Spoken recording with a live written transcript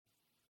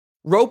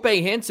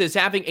Roope Hintz is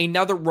having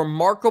another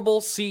remarkable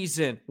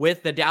season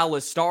with the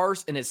Dallas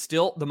Stars and is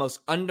still the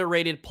most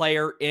underrated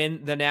player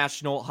in the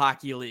National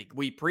Hockey League.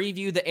 We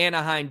preview the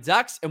Anaheim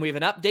Ducks, and we have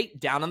an update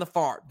down on the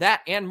farm.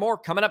 That and more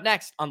coming up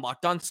next on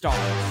Locked On Stars.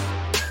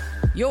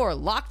 Your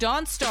Locked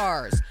On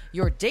Stars,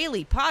 your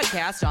daily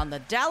podcast on the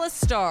Dallas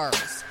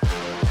Stars.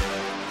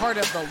 Part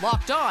of the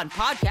Locked On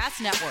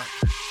Podcast Network.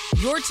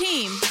 Your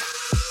team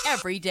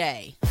every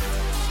day.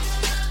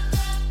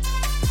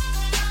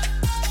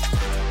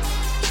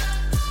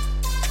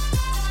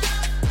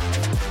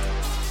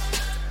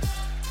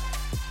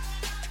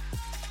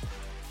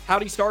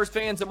 Howdy, Stars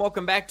fans, and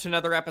welcome back to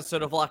another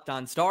episode of Locked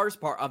On Stars,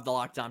 part of the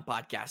Locked On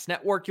Podcast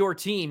Network, your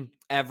team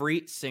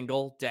every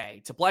single day.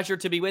 It's a pleasure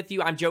to be with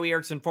you. I'm Joey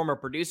Erickson, former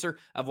producer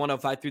of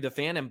 105 Through the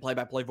Fan and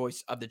play-by-play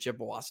voice of the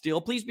Chippewa Steel.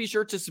 Please be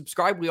sure to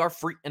subscribe. We are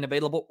free and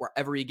available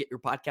wherever you get your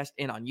podcast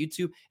and on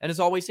YouTube. And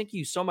as always, thank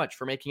you so much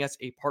for making us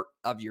a part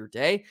of your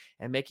day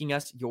and making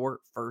us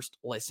your first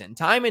listen.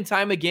 Time and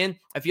time again,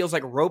 it feels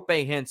like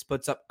Roope Hintz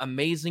puts up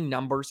amazing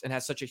numbers and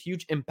has such a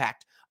huge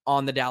impact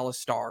on the Dallas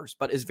Stars,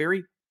 but is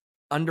very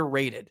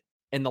underrated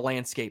in the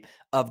landscape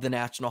of the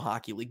National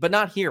Hockey League, but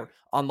not here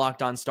on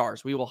Locked On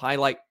Stars. We will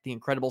highlight the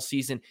incredible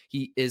season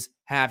he is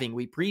having.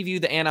 We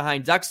preview the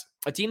Anaheim Ducks,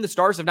 a team the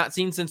Stars have not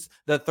seen since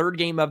the third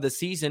game of the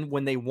season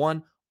when they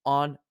won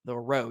on the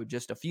road.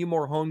 Just a few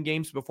more home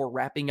games before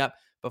wrapping up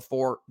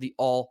before the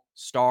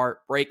All-Star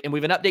break. And we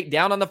have an update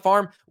down on the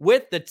farm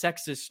with the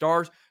Texas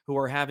Stars, who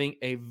are having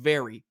a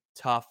very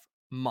tough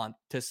month,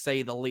 to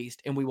say the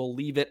least. And we will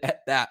leave it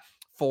at that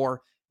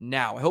for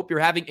now. I hope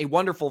you're having a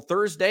wonderful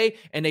Thursday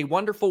and a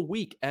wonderful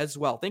week as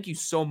well. Thank you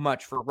so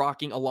much for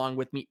rocking along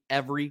with me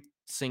every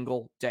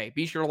single day.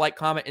 Be sure to like,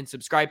 comment, and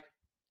subscribe.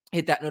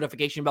 Hit that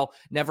notification bell.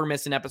 Never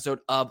miss an episode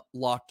of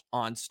Locked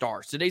On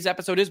Stars. Today's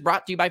episode is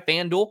brought to you by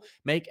FanDuel.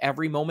 Make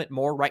every moment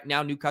more. Right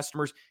now, new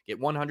customers get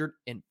 $150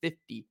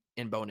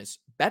 in bonus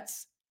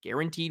bets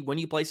guaranteed when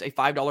you place a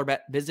 $5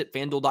 bet. Visit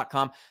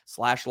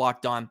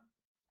FanDuel.com/lockedon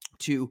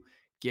to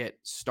get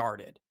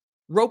started.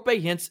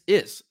 Roope Hintz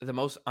is the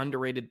most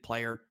underrated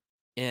player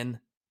in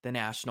the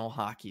National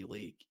Hockey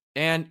League.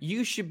 And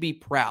you should be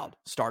proud,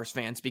 Stars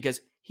fans,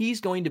 because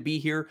he's going to be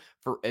here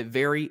for a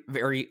very,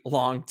 very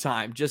long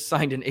time. Just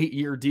signed an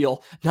 8-year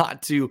deal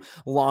not too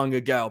long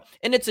ago.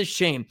 And it's a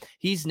shame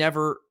he's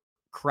never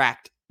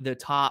cracked the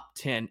top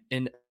 10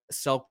 in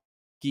Selke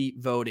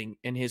voting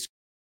in his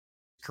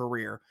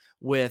career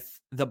with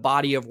the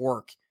body of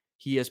work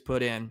he has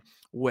put in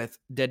with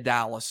the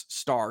Dallas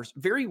Stars.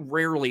 Very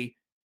rarely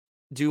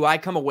do I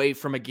come away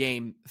from a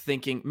game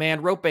thinking,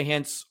 man, Roope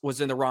Hintz was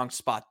in the wrong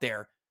spot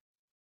there.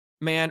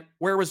 Man,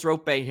 where was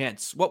Roope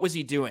Hintz? What was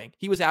he doing?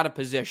 He was out of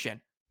position.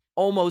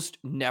 Almost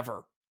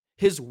never.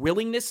 His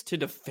willingness to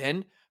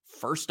defend,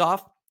 first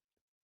off,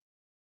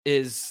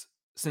 is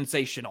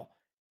sensational.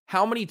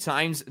 How many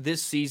times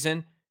this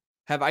season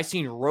have I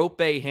seen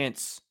Roope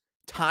Hintz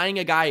tying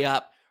a guy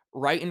up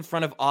right in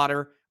front of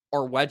Otter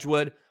or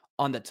Wedgwood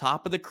on the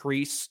top of the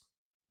crease,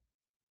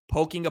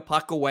 poking a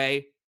puck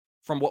away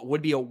from what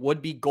would be a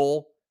would-be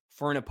goal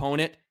for an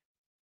opponent?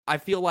 I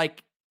feel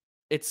like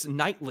it's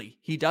nightly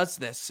he does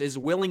this. His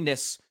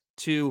willingness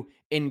to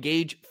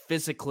engage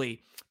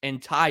physically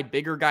and tie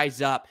bigger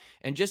guys up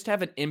and just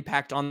have an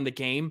impact on the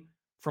game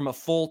from a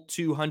full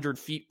 200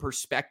 feet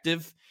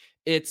perspective.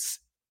 It's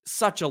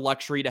such a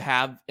luxury to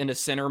have in a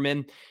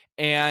centerman.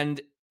 And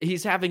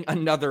he's having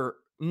another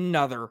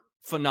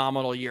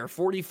phenomenal year.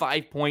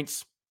 45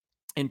 points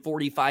in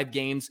 45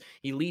 games.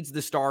 He leads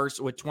the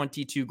Stars with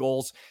 22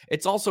 goals.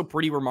 It's also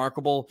pretty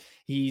remarkable.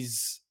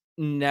 He's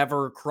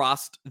never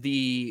crossed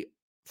the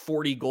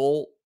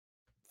 40-goal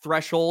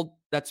threshold.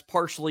 That's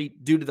partially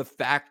due to the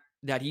fact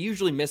that he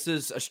usually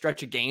misses a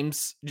stretch of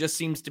games. Just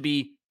seems to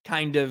be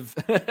kind of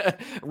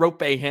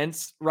Roope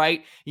Hintz,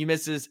 right? He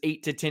misses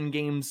 8 to 10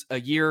 games a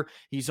year.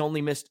 He's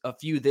only missed a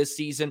few this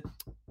season.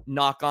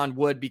 Knock on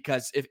wood,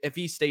 because if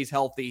he stays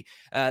healthy,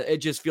 it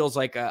just feels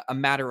like a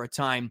matter of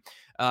time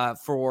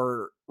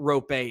for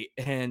Roope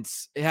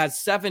Hintz. He has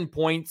 7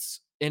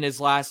 points in his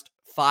last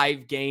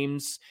 5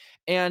 games.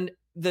 And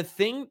the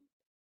thing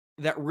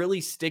that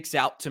really sticks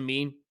out to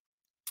me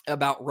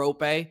about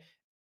Roope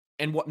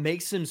and what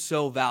makes him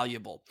so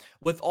valuable,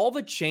 with all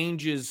the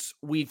changes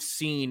we've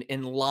seen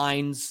in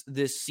lines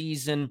this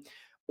season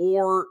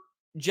or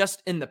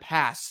just in the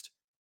past,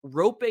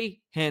 Roope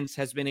Hintz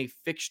has been a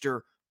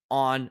fixture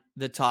on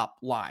the top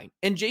line.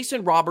 And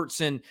Jason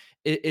Robertson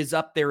is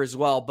up there as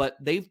well, but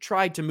they've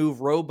tried to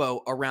move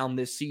Robo around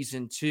this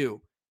season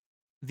too.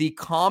 The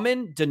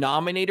common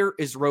denominator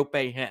is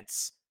Roope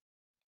Hintz,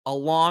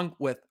 along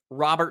with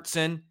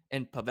Robertson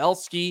and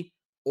Pavelski,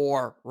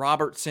 or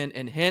Robertson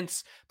and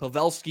Hintz,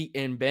 Pavelski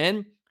and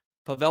Ben,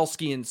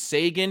 Pavelski and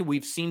Sagan.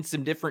 We've seen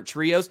some different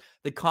trios.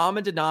 The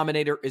common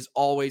denominator is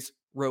always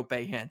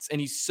Roope Hintz,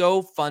 and he's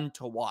so fun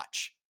to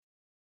watch.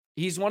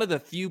 He's one of the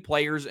few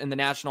players in the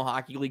National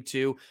Hockey League,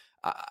 too.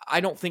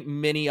 I don't think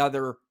many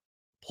other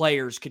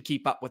players could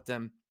keep up with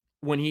them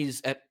when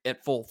he's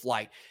at full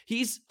flight.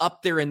 He's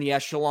up there in the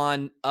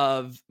echelon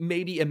of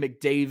maybe a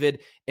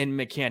McDavid and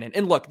McKinnon.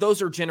 And look,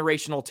 those are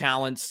generational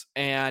talents,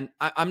 and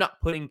I'm not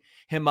putting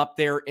him up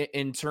there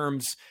in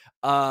terms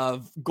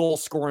of goal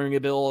scoring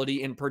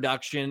ability and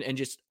production and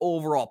just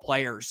overall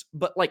players.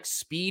 But like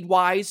speed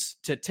wise,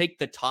 to take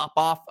the top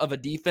off of a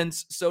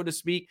defense, so to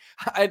speak,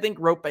 I think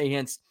Roope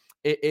Hintz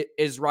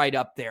is right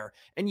up there.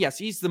 And yes,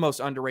 he's the most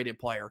underrated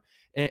player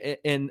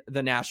in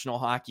the National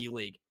Hockey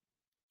League.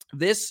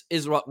 This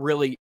is what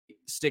really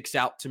sticks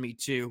out to me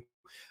too.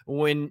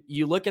 When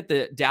you look at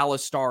the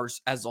Dallas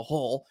Stars as a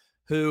whole,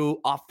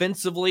 who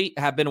offensively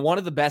have been one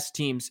of the best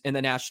teams in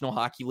the National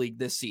Hockey League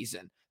this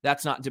season.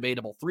 That's not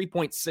debatable.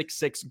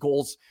 3.66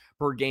 goals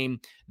per game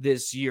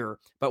this year.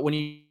 But when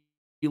you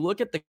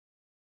look at the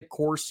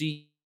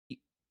Corsi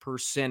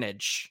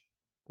percentage,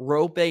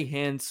 Roope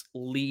Hintz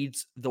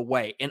leads the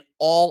way in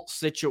all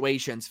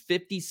situations,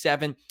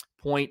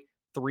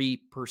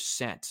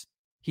 57.3%.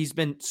 He's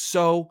been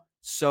so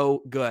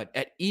good.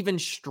 At even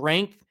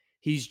strength,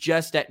 he's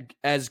just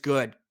as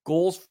good.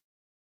 Goals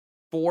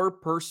 4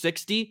 per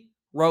 60,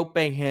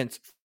 Roope Hintz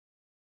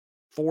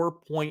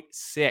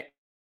 4.6.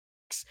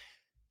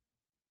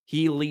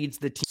 He leads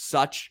the team.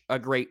 Such a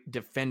great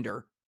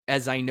defender,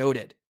 as I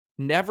noted.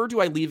 Never do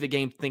I leave a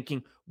game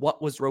thinking,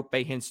 what was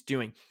Roope Hintz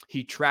doing?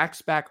 He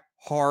tracks back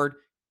hard.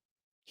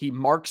 He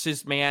marks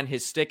his man.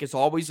 His stick is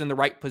always in the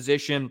right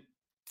position.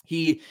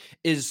 He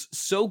is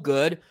so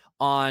good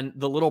on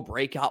the little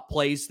breakout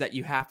plays that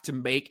you have to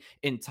make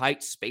in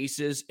tight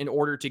spaces in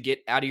order to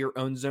get out of your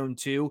own zone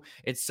too.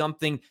 It's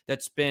something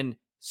that's been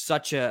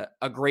such a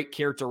great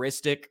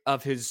characteristic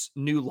of his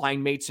new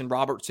line mates in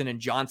Robertson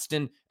and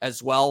Johnston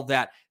as well,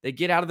 that they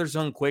get out of their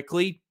zone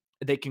quickly.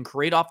 They can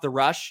create off the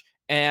rush,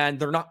 and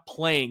they're not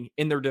playing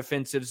in their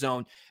defensive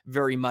zone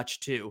very much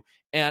too.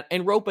 And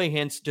Roope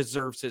Hintz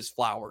deserves his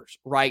flowers,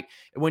 right?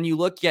 When you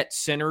look at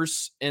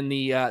centers in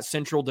the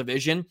Central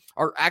Division,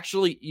 or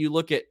actually you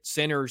look at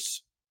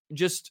centers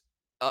just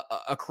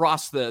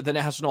across the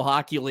National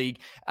Hockey League,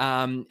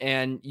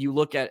 and you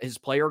look at his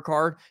player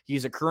card,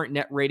 he's a current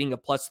net rating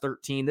of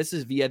 +13. This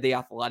is via The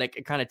Athletic.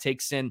 It kind of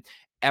takes in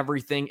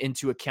everything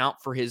into account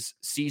for his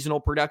seasonal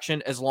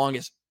production, as well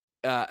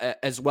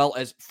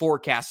as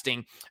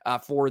forecasting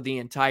for the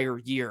entire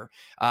year.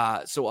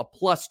 So a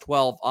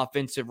 +12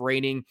 offensive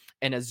rating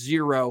and a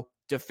 0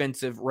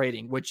 defensive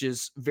rating, which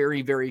is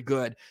very, very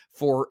good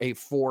for a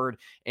forward.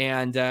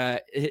 And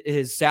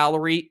his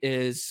salary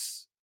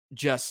is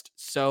just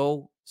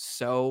so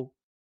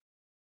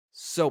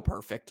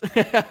perfect.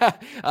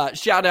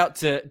 Shout out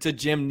to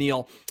Jim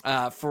Neal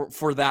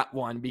for that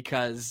one,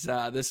 because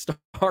the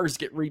Stars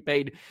get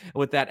repaid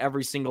with that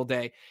every single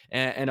day.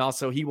 And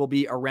also he will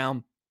be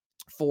around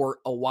for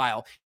a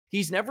while.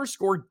 He's never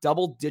scored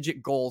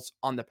double-digit goals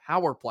on the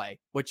power play,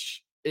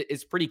 which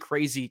is pretty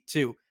crazy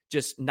too.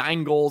 Just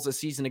 9 goals a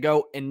season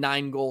ago and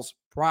 9 goals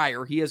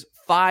prior. He has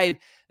 5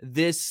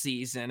 this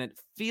season. It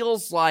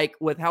feels like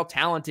with how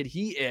talented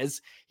he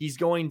is, he's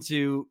going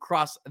to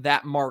cross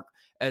that mark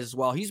as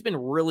well. He's been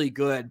really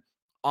good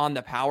on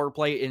the power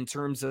play in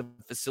terms of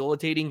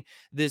facilitating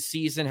this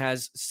season,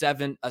 has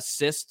 7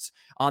 assists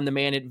on the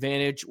man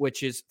advantage,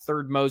 which is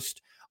third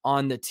most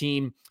on the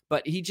team.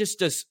 But he just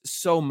does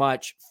so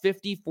much.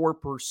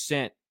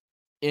 54%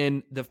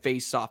 in the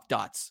face-off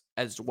dots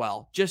as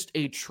well. Just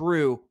a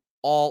true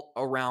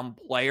all-around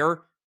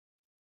player.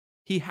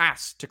 He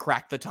has to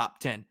crack the top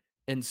 10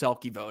 in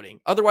Selke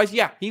voting. Otherwise,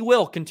 yeah, he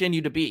will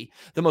continue to be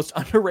the most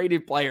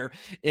underrated player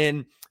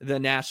in the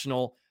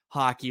National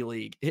Hockey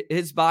League.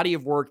 His body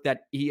of work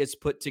that he has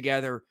put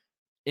together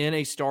in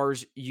a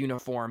Stars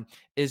uniform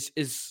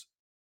is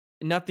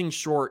nothing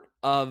short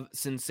of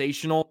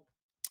sensational.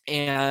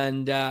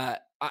 And I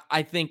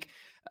think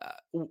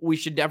we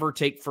should never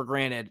take for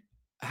granted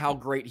how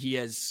great he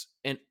is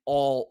in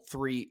all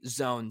 3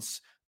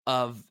 zones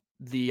of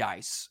the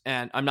ice.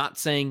 And I'm not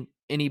saying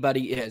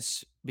anybody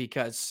is,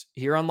 because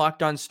here on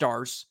Locked On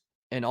Stars,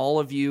 and all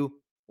of you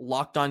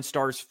Locked On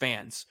Stars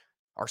fans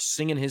are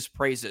singing his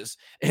praises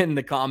in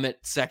the comment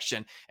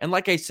section. And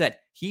like I said,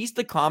 he's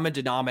the common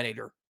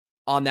denominator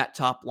on that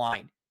top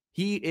line.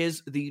 He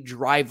is the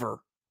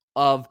driver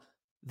of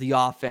the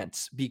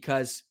offense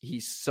because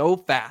he's so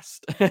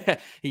fast.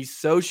 He's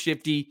so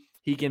shifty.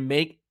 He can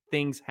make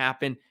things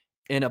happen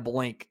in a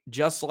blink,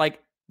 just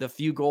like the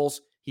few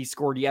goals he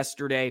scored a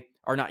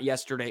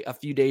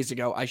few days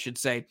ago, I should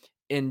say,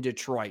 in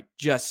Detroit.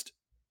 Just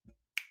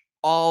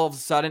all of a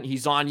sudden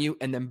he's on you,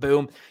 and then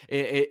boom,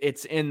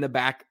 it's in the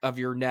back of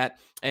your net.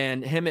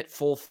 And him at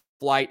full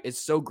flight is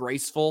so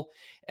graceful.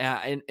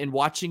 And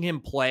watching him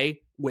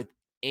play with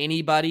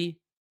anybody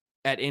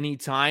at any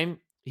time,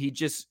 he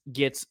just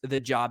gets the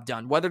job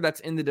done, whether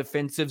that's in the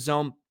defensive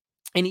zone.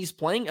 And he's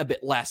playing a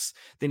bit less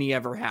than he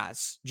ever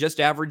has, just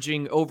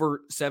averaging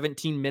over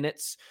 17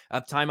 minutes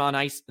of time on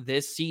ice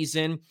this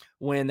season.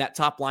 When that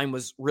top line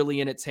was really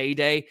in its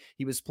heyday,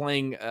 he was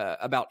playing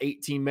about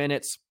 18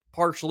 minutes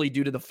partially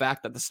due to the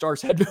fact that the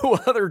Stars had no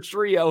other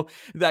trio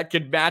that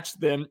could match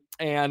them,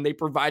 and they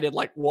provided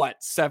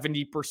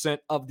 70%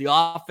 of the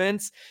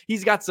offense.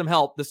 He's got some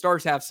help. The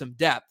Stars have some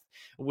depth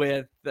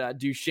with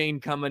Duchesne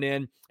coming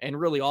in, and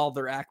really all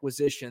their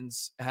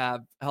acquisitions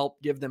have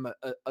helped give them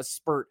a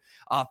spurt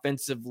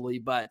offensively.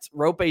 But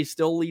Roope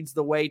still leads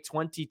the way,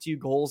 22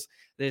 goals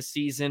this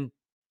season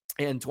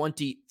and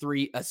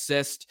 23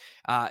 assists,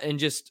 and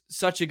just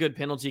such a good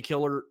penalty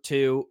killer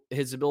too.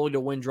 His ability to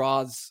win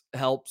draws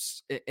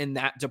helps in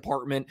that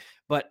department.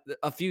 But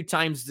a few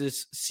times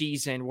this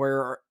season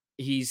where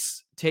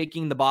he's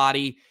taking the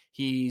body,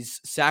 he's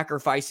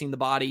sacrificing the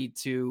body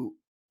to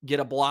get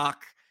a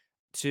block,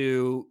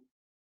 to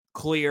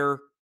clear,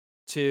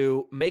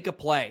 to make a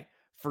play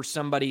for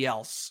somebody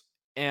else.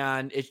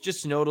 And it's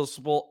just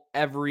noticeable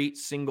every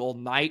single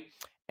night.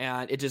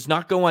 And it does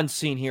not go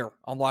unseen here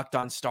on Locked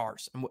On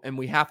Stars. And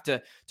we have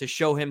to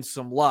show him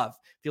some love.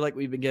 I feel like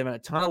we've been giving a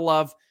ton of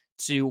love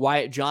to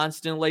Wyatt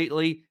Johnston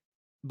lately,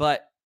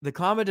 but the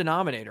common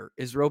denominator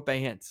is Roope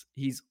Hintz.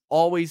 He's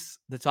always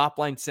the top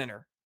line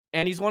center,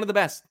 and he's one of the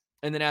best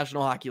in the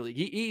National Hockey League.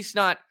 He's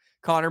not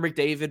Connor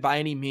McDavid by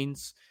any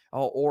means,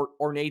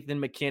 or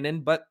Nathan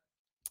McKinnon, but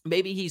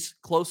maybe he's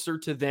closer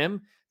to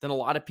them than a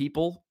lot of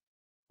people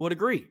would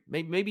agree.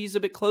 Maybe he's a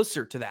bit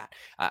closer to that.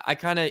 I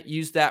kind of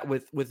use that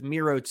with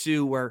Miro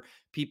too, where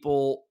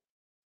people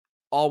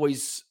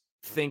always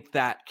think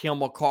that Cale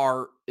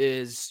Makar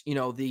is,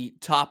 the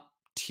top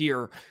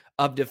tier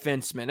of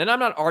defensemen. And I'm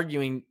not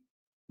arguing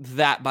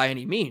that by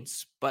any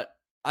means, but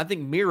I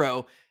think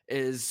Miro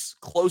is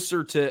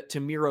closer to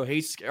Miro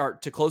Hayes, or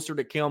closer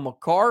to Cale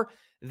Makar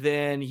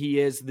than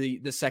he is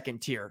the second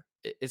tier.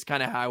 Is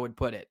kind of how I would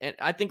put it. And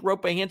I think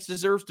Roope Hintz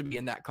deserves to be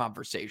in that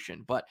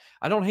conversation, but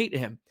I don't hate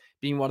him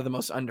being one of the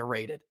most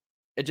underrated.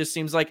 It just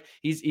seems like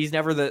he's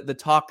never the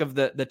talk of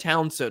the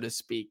town, so to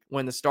speak,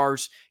 when the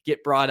Stars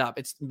get brought up.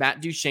 It's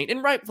Matt Duchesne,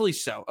 and rightfully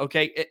so,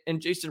 okay? And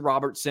Jason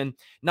Robertson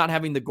not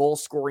having the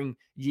goal-scoring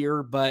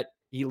year, but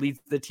he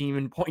leads the team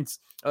in points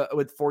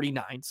with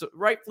 49. So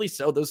rightfully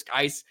so, those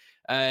guys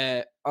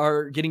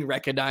are getting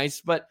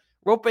recognized, but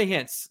Roope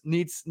Hintz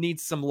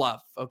needs some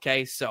love.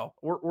 Okay, so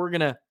we're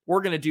gonna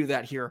do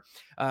that here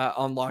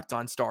on Locked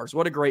On Stars.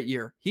 What a great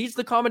year! He's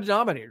the common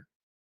denominator,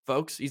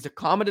 folks. He's the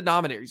common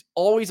denominator. He's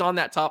always on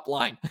that top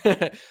line,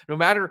 no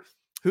matter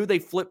who they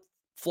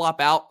flop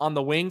out on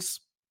the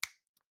wings.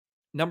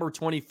 Number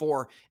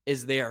 24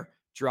 is there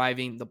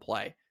driving the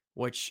play,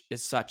 which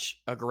is such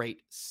a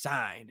great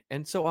sign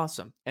and so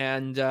awesome.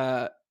 And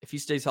if he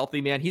stays healthy,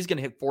 man, he's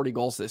gonna hit 40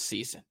 goals this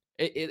season.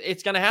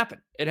 It's gonna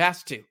happen. It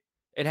has to.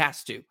 It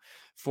has to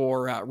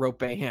for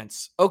Roope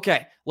Hintz.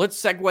 Okay, let's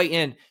segue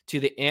in to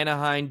the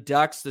Anaheim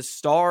Ducks. The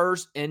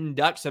Stars and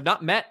Ducks have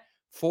not met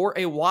for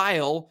a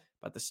while,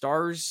 but the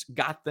Stars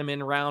got them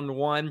in round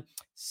one.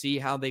 See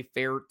how they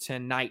fare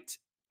tonight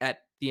at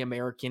the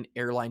American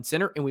Airlines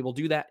Center, and we will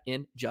do that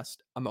in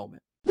just a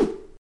moment.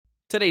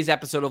 Today's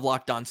episode of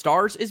Locked On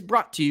Stars is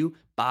brought to you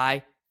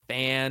by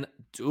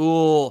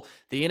FanDuel.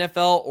 The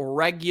NFL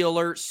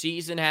regular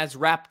season has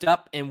wrapped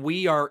up, and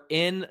we are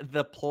in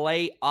the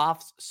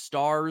playoffs.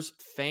 Stars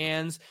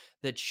fans,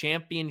 the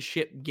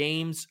championship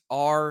games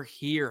are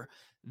here.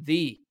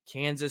 The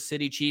Kansas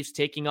City Chiefs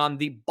taking on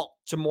the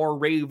Baltimore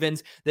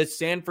Ravens, the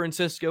San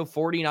Francisco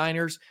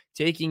 49ers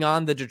taking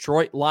on the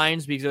Detroit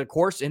Lions, because, of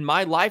course, in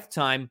my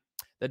lifetime,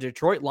 the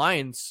Detroit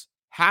Lions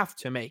have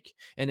to make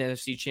an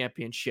NFC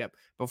championship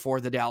before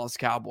the Dallas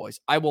Cowboys.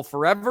 I will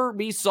forever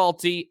be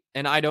salty,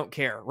 and I don't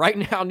care. Right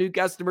now, new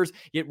customers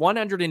get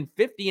 $150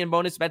 in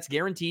bonus bets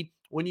guaranteed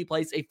when you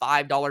place a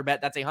 $5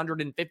 bet. That's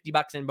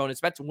 $150 in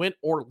bonus bets, win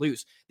or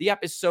lose. The app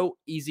is so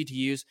easy to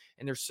use,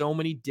 and there's so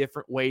many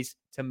different ways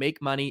to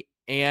make money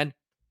and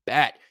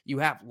bet. You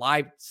have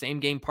live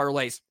same-game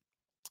parlays.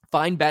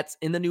 Find bets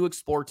in the new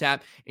Explore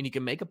tab, and you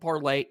can make a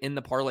parlay in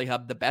the Parlay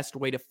Hub, the best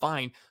way to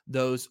find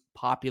those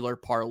popular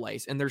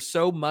parlays. And there's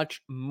so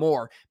much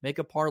more. Make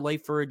a parlay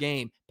for a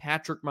game.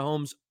 Patrick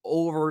Mahomes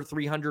over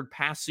 300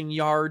 passing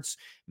yards.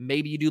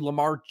 Maybe you do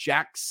Lamar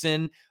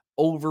Jackson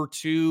over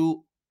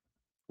 2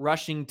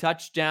 rushing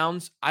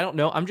touchdowns. I don't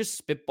know. I'm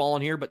just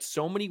spitballing here, but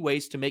so many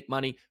ways to make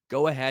money.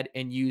 Go ahead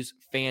and use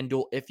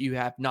FanDuel if you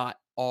have not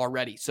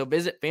already. So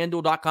visit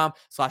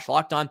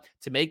FanDuel.com/lockedon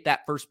to make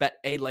that first bet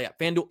a layup.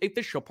 FanDuel,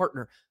 official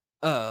partner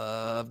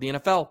of the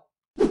NFL.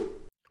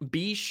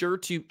 Be sure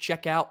to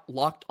check out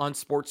Locked On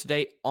Sports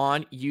Today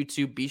on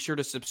YouTube. Be sure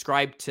to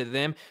subscribe to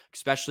them,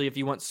 especially if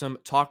you want some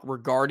talk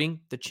regarding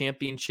the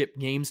championship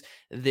games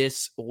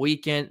this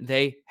weekend.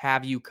 They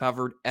have you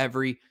covered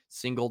every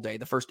single day.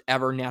 The first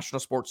ever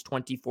national sports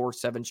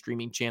 24/7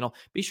 streaming channel.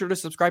 Be sure to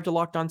subscribe to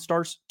Locked On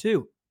Stars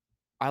too.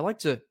 I like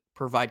to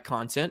provide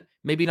content,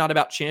 maybe not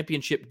about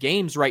championship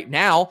games right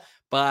now,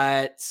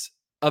 but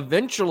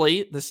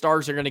eventually the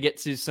Stars are going to get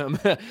to some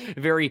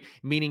very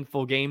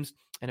meaningful games.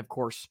 And of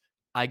course,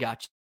 I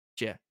got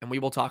you, and we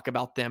will talk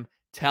about them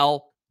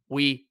till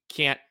we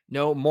can't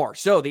no more.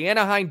 So the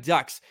Anaheim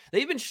Ducks,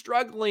 they've been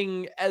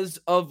struggling as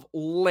of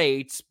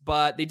late,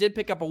 but they did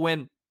pick up a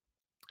win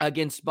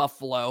against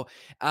Buffalo,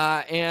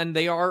 and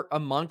they are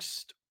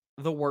amongst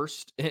the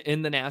worst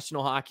in the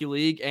National Hockey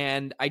League.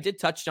 And I did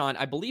touch on,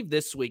 I believe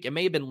this week, it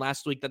may have been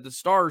last week, that the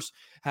Stars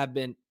have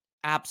been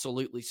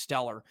absolutely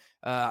stellar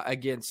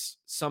against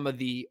some of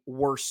the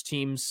worst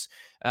teams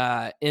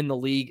in the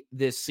league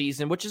this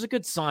season, which is a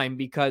good sign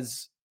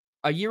because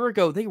a year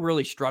ago they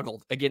really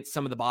struggled against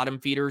some of the bottom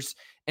feeders,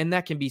 and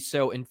that can be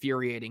so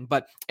infuriating.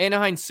 But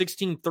Anaheim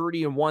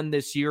 16-30-1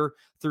 this year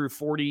through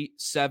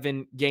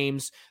 47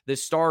 games. The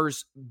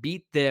Stars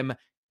beat them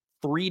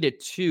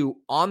 3-2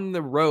 on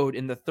the road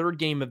in the third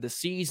game of the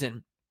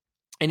season.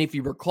 And if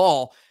you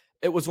recall,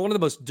 it was one of the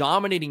most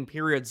dominating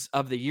periods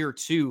of the year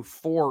too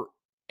for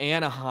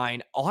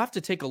Anaheim. I'll have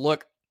to take a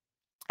look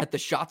at the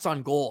shots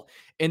on goal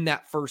in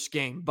that first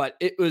game, but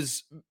it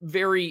was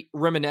very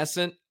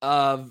reminiscent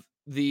of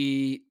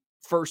the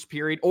first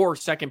period, or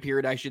second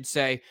period, I should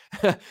say,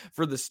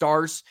 for the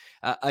Stars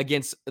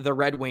against the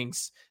Red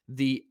Wings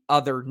the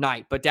other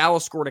night. But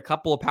Dallas scored a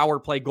couple of power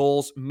play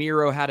goals.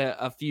 Miro had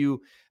a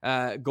few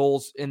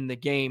goals in the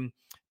game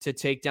to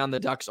take down the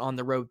Ducks on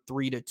the road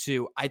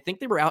 3-2. I think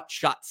they were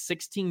outshot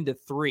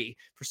 16-3.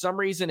 For some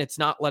reason, it's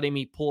not letting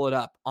me pull it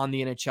up on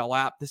the NHL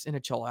app. This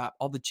NHL app,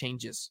 all the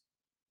changes.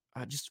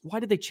 Just why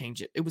did they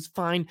change it? It was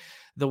fine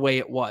the way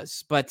it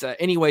was. But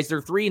anyways,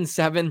 they're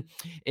 3-7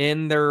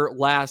 in their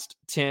last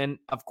 10.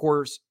 Of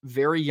course,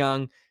 very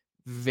young,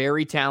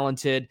 very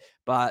talented,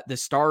 but the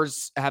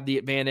Stars have the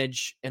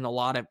advantage in a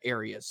lot of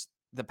areas.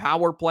 The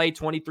power play,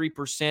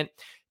 23%.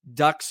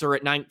 Ducks are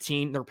at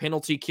 19. Their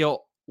penalty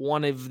kill,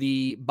 one of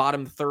the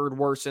bottom third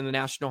worst in the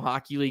National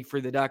Hockey League for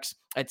the Ducks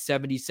at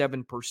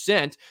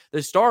 77%.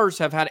 The Stars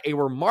have had a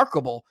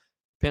remarkable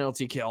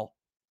penalty kill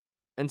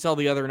until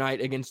the other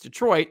night against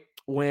Detroit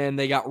when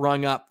they got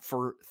rung up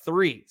for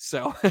 3.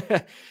 So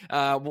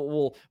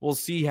we'll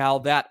see how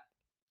that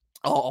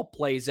all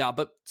plays out.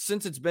 But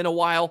since it's been a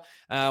while,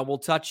 we'll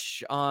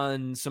touch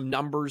on some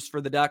numbers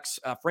for the Ducks.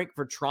 Frank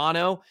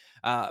Vetrano,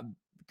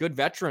 good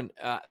veteran,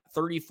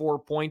 34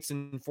 points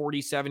in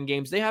 47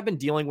 games. They have been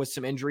dealing with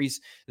some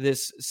injuries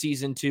this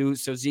season too.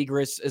 So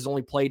Zegras has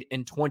only played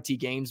in 20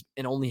 games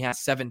and only has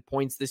 7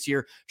 points this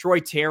year. Troy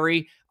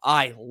Terry,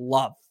 I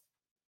love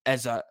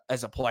as a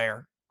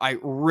player. I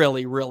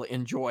really, really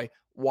enjoy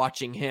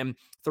watching him.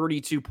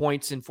 32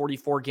 points in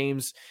 44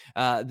 games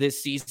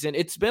this season.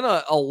 It's been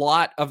a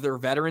lot of their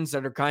veterans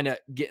that are kind of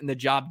getting the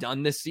job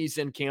done this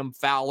season. Cam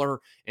Fowler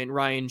and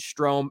Ryan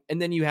Strome.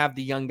 And then you have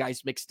the young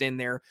guys mixed in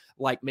there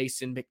like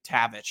Mason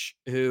McTavish,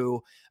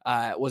 who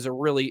was a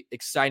really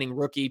exciting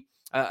rookie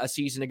a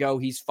season ago.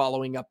 He's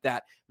following up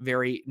that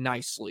very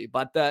nicely.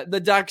 But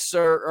the Ducks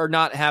are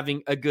not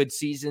having a good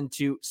season,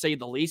 to say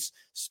the least.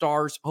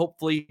 Stars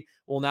hopefully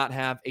will not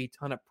have a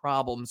ton of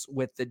problems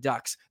with the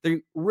Ducks.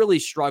 They really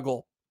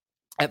struggle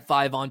at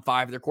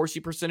 5-on-5. Their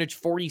Corsi percentage,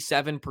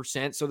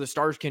 47%. So the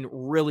Stars can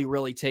really,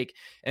 really take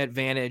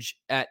advantage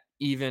at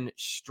even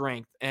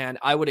strength. And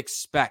I would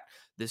expect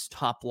this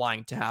top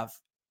line to have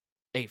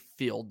a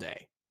field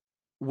day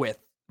with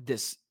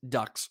this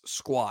Ducks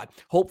squad.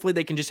 Hopefully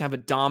they can just have a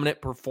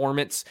dominant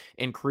performance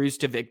and cruise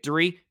to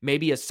victory,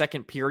 maybe a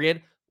second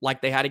period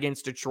like they had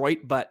against Detroit,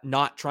 but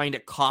not trying to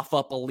cough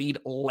up a lead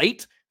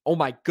late. Oh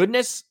my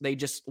goodness, they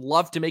just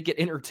love to make it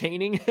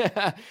entertaining.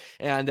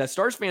 And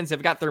Stars fans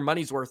have got their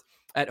money's worth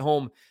at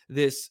home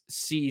this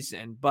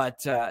season. But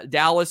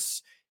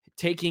Dallas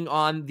taking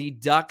on the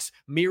Ducks.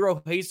 Miro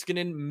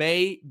Heiskanen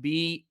may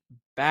be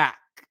back.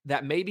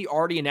 That may be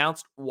already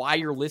announced while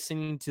you're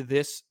listening to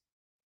this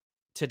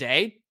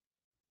today,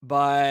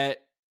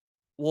 but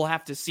we'll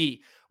have to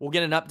see. We'll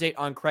get an update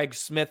on Craig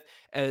Smith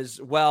as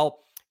well.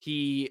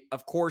 He,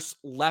 of course,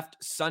 left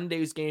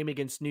Sunday's game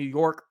against New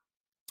York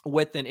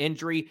with an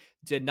injury,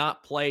 did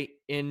not play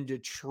in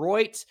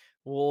Detroit.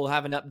 We'll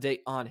have an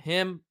update on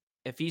him.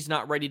 If he's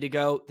not ready to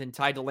go, then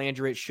Ty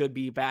Dellandrea should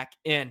be back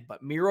in.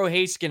 But Miro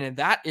Heiskanen,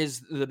 that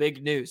is the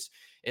big news.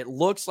 It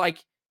looks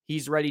like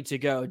he's ready to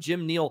go.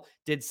 Jim Neal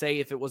did say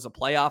if it was a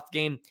playoff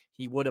game,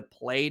 he would have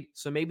played.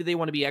 So maybe they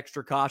want to be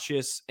extra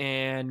cautious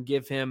and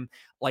give him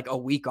like a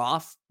week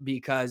off,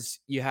 because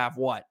you have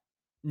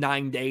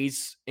 9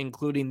 days,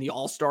 including the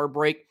All-Star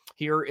break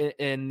here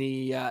in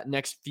the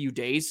next few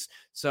days.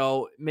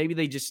 So maybe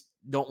they just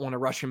don't want to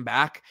rush him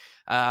back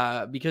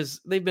because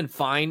they've been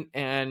fine.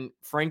 And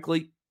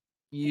frankly,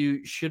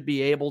 you should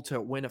be able to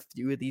win a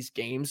few of these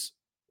games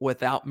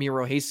without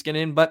Miro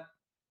Heiskanen, but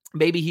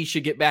maybe he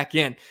should get back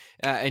in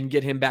and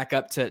get him back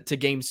up to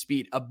game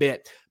speed a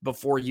bit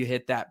before you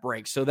hit that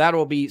break. So that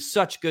will be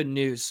such good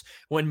news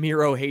when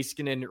Miro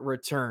Heiskanen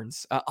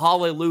returns.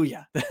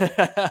 Hallelujah.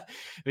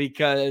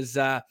 Because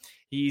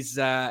he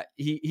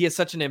has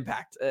such an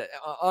impact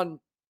on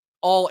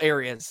all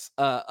areas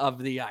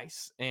of the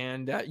ice.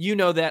 And you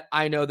know that,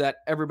 I know that,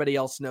 everybody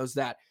else knows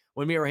that.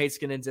 When Miro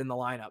Heiskanen's in the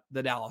lineup,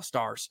 the Dallas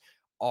Stars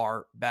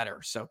are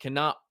better. So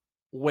cannot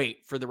wait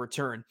for the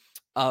return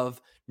of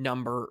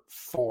number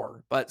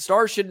 4. But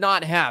Stars should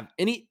not have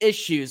any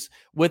issues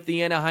with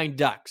the Anaheim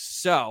Ducks.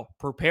 So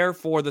prepare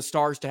for the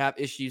Stars to have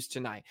issues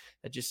tonight.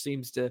 That just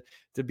seems to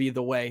be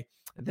the way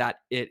that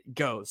it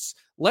goes.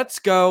 Let's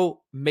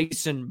go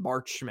Mason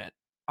Marchment.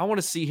 I want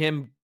to see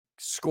him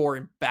score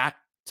in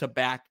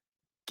back-to-back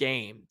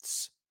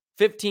games.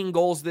 15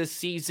 goals this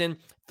season,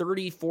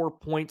 34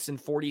 points in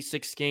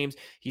 46 games.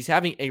 He's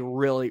having a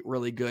really,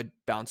 really good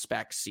bounce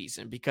back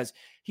season because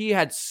he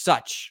had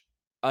such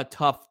a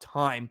tough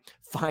time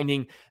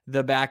finding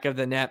the back of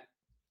the net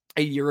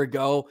a year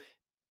ago.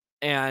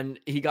 And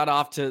he got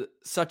off to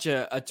such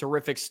a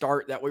terrific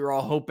start that we were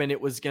all hoping it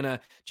was going to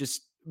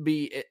just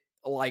be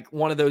like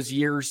one of those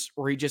years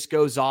where he just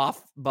goes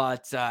off.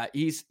 But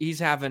he's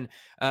having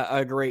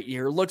a great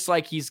year. Looks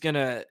like he's going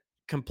to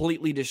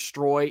completely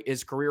destroy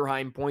his career high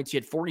in points. He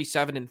had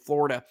 47 in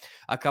Florida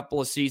a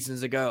couple of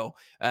seasons ago,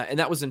 and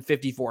that was in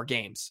 54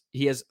 games.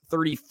 He has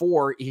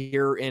 34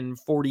 here in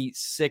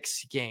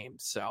 46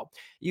 games. So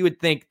you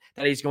would think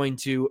that he's going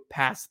to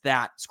pass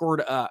that.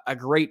 Scored a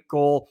great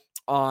goal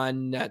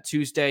on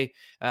Tuesday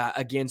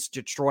against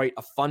Detroit,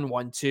 a fun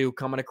one too,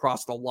 coming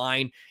across the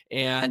line.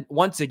 And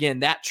once again,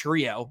 that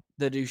trio,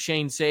 the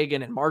Duchesne,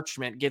 Sagan, and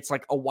Marchment, gets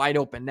like a wide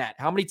open net.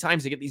 How many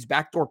times they get these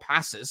backdoor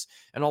passes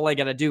and all they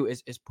got to do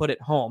is put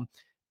it home?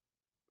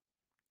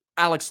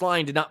 Alex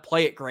Lyon did not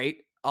play it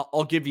great.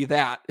 I'll give you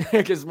that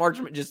because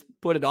Marchment just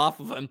put it off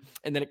of him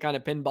and then it kind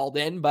of pinballed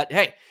in. But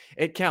hey,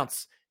 it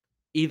counts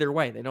either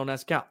way. They don't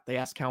ask out. They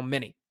ask how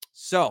many.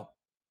 So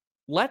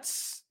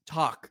let's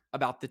talk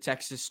about the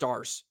Texas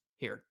Stars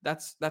here.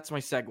 That's my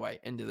segue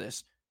into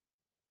this.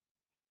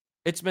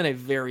 It's been a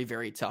very,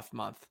 very tough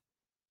month.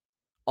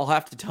 I'll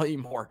have to tell you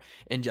more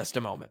in just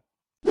a moment.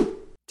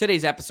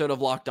 Today's episode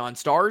of Locked On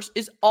Stars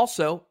is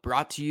also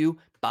brought to you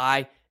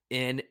by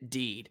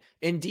Indeed.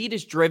 Indeed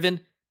is driven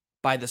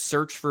by the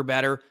search for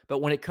better, but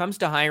when it comes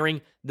to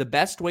hiring, the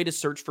best way to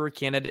search for a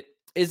candidate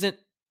isn't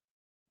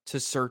to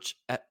search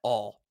at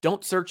all.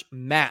 Don't search,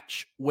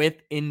 match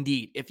with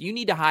Indeed. If you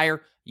need to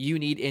hire, you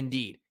need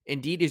Indeed.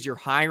 Indeed is your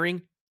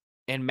hiring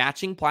and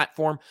matching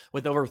platform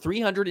with over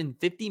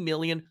 350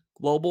 million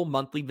global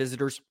monthly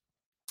visitors,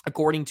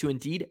 according to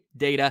Indeed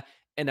data,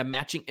 and a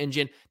matching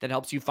engine that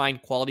helps you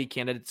find quality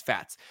candidates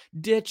fast.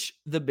 Ditch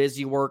the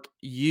busy work.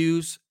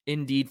 Use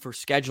Indeed for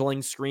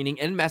scheduling, screening,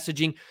 and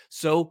messaging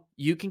so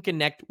you can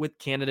connect with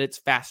candidates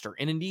faster.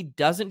 And Indeed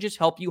doesn't just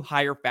help you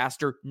hire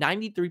faster.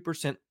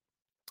 93%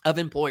 of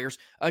employers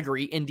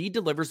agree Indeed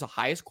delivers the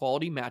highest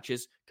quality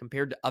matches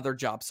compared to other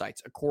job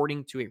sites,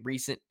 according to a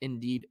recent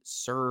Indeed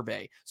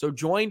survey. So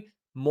join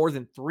more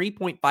than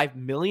 3.5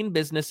 million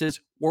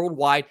businesses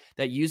worldwide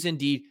that use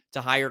Indeed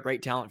to hire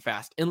great talent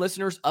fast. And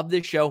listeners of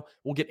this show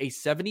will get a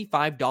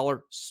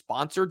 $75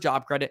 sponsored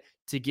job credit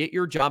to get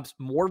your jobs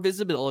more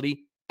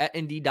visibility at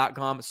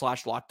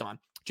Indeed.com/lockedon.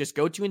 Just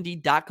go to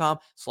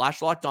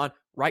Indeed.com/lockedon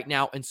right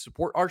now and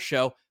support our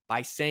show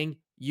by saying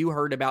you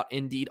heard about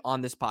Indeed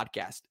on this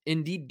podcast.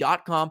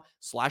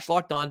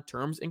 Indeed.com/lockedon.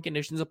 Terms and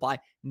conditions apply.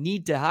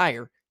 Need to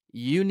hire?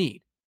 You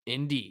need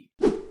Indeed.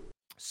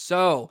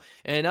 So,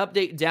 an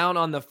update down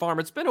on the farm.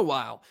 It's been a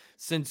while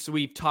since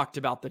we've talked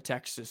about the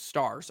Texas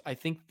Stars. I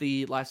think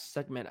the last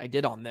segment I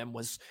did on them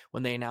was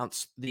when they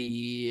announced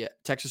the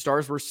Texas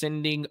Stars were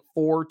sending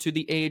 4 to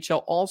the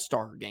AHL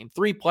All-Star game.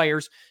 3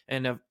 players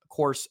and, of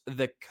course,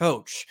 the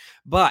coach.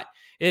 But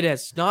it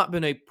has not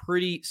been a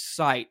pretty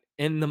sight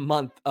in the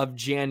month of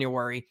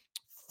January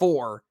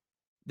for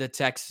the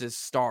Texas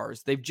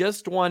Stars. They've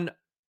just won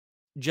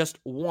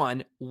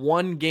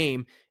one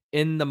game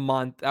in the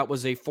month. That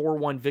was a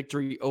 4-1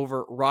 victory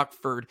over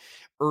Rockford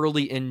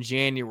early in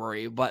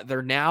January, but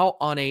they're now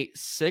on a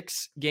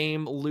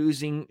 6-game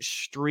losing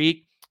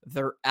streak.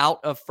 They're out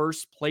of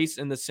first place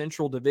in the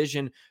Central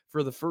Division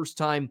for the first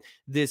time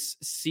this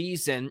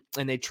season,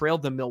 and they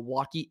trailed the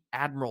Milwaukee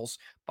Admirals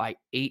by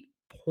 8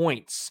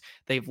 points.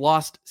 They've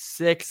lost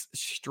 6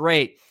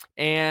 straight,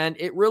 and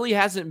it really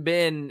hasn't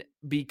been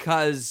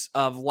because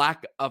of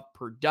lack of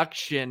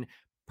production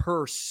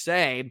per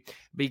se,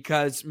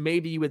 because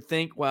maybe you would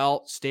think,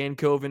 well,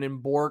 Stankoven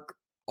and Bork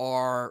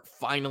are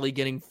finally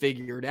getting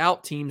figured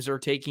out. Teams are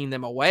taking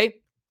them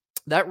away.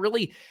 That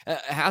really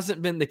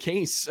hasn't been the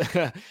case,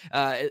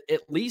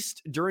 at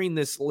least during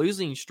this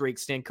losing streak.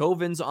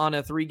 Stankoven's on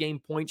a 3-game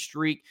point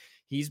streak.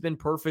 He's been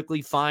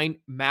perfectly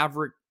fine.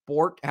 Maverick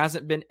Bork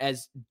hasn't been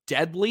as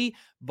deadly,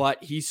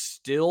 but he's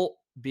still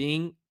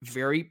being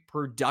very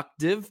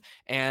productive,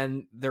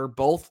 and they're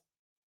both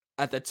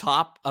at the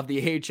top of the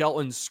AHL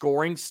in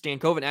scoring.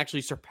 Stankoven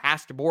actually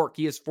surpassed Bork.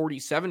 He has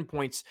 47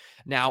 points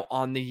now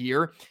on the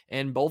year,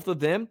 and both of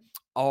them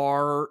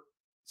are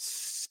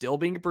still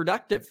being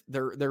productive.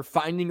 They're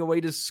finding a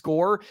way to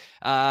score.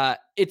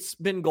 It's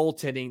been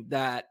goaltending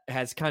that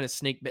has kind of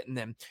snake bitten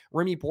them.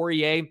 Remy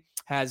Poirier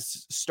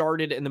has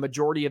started in the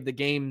majority of the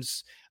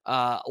games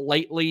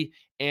lately,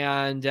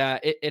 and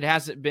it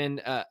hasn't been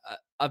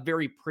a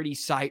very pretty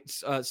sight,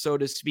 so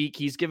to speak.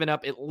 He's given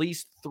up at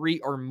least 3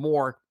 or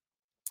more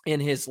in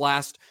his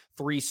last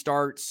 3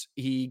 starts.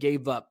 He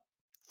gave up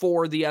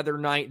 4 the other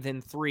night,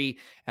 then 3,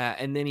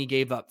 and then he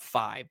gave up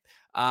 5.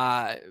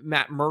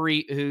 Matt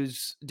Murray,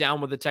 who's down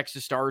with the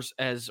Texas Stars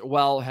as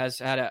well, has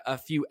had a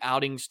few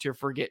outings to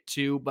forget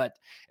too, but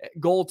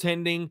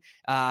goaltending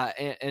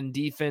and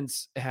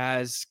defense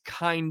has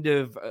kind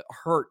of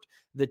hurt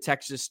the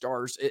Texas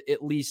Stars,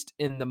 at least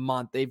in the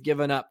month. They've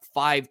given up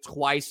 5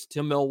 twice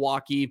to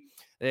Milwaukee.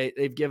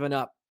 They've given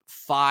up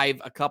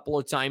 5 a couple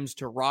of times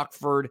to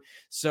Rockford.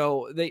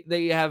 So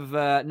they have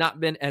not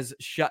been as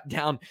shut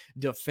down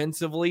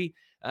defensively,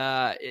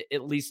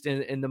 at least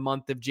in the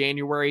month of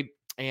January.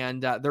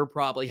 And they're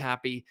probably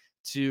happy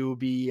to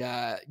be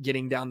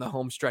getting down the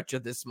home stretch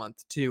of this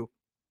month too.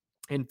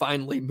 And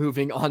finally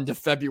moving on to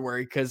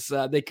February, because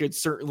they could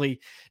certainly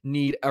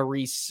need a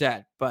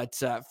reset. But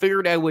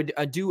figured I would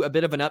do a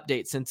bit of an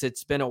update since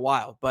it's been a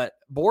while. But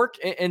Bork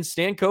and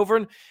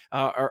Stankoven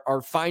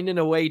are finding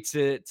a way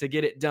to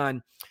get it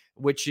done,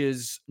 which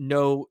is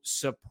no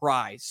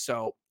surprise.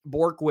 So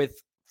Bork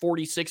with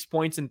 46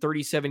 points in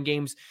 37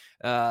 games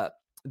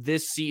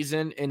this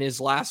season. In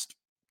his last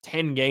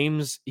 10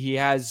 games, he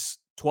has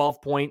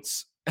 12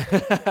 points.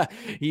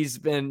 He's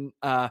been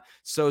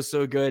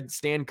so good.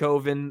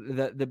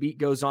 Stankoven, the beat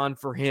goes on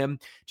for him.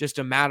 Just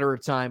a matter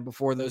of time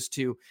before those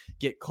two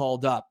get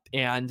called up.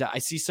 And I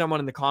see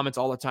someone in the comments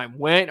all the time,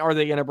 when are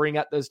they going to bring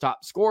up those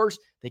top scores?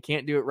 They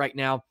can't do it right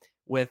now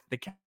with the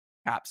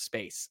cap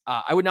space.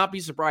 I would not be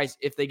surprised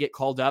if they get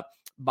called up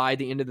by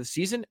the end of the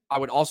season. I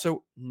would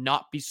also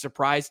not be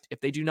surprised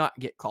if they do not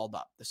get called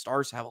up. The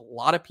Stars have a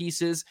lot of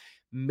pieces.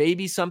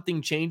 Maybe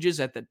something changes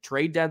at the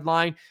trade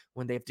deadline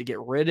when they have to get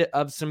rid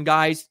of some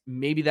guys.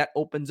 Maybe that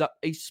opens up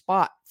a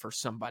spot for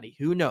somebody.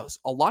 Who knows?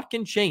 A lot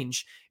can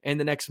change in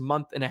the next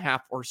month and a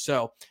half or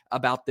so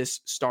about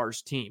this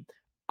Stars team.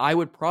 I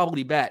would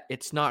probably bet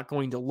it's not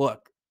going to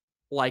look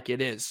like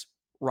it is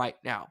right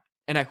now.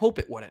 And I hope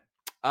it wouldn't.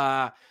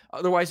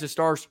 Otherwise, the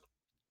Stars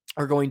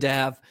are going to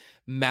have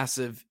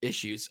massive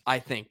issues, I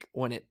think,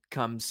 when it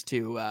comes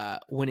to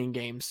winning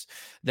games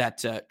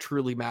that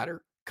truly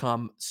matter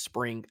come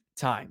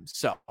springtime.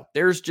 So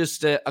there's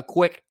just a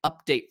quick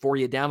update for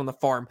you down on the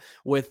farm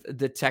with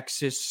the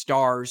Texas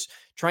Stars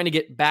trying to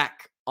get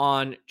back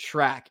on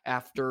track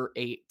after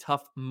a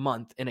tough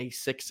month in a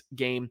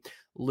 6-game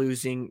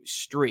losing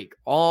streak.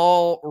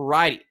 All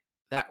righty,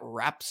 that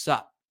wraps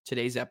up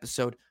today's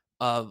episode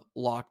of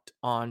Locked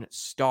On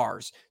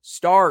Stars.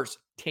 Stars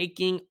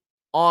taking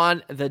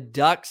on the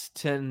Ducks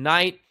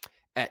tonight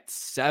at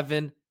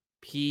 7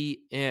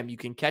 p.m. You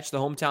can catch the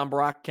hometown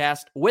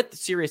broadcast with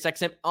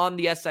SiriusXM on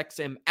the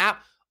SXM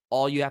app.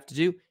 All you have to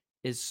do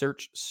is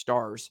search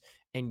Stars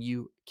and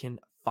you can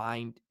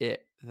find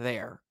it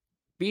there.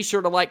 Be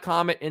sure to like,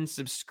 comment, and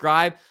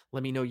subscribe.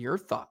 Let me know your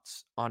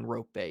thoughts on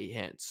Roope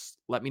Hintz.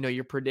 Let me know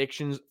your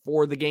predictions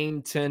for the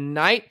game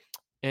tonight.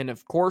 And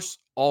of course,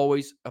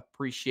 always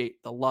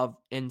appreciate the love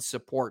and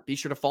support. Be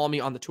sure to follow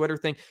me on the Twitter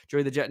thing,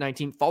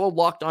 JoeyTheJet19. Follow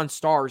Locked On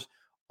Stars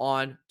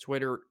on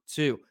Twitter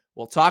too.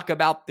 We'll talk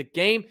about the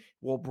game.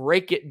 We'll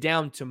break it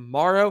down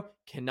tomorrow.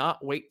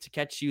 Cannot wait to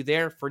catch you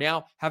there. For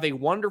now, have a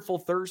wonderful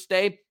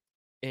Thursday.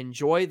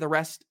 Enjoy the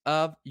rest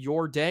of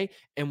your day,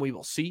 and we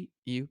will see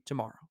you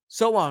tomorrow.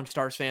 So long,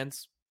 Stars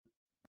fans.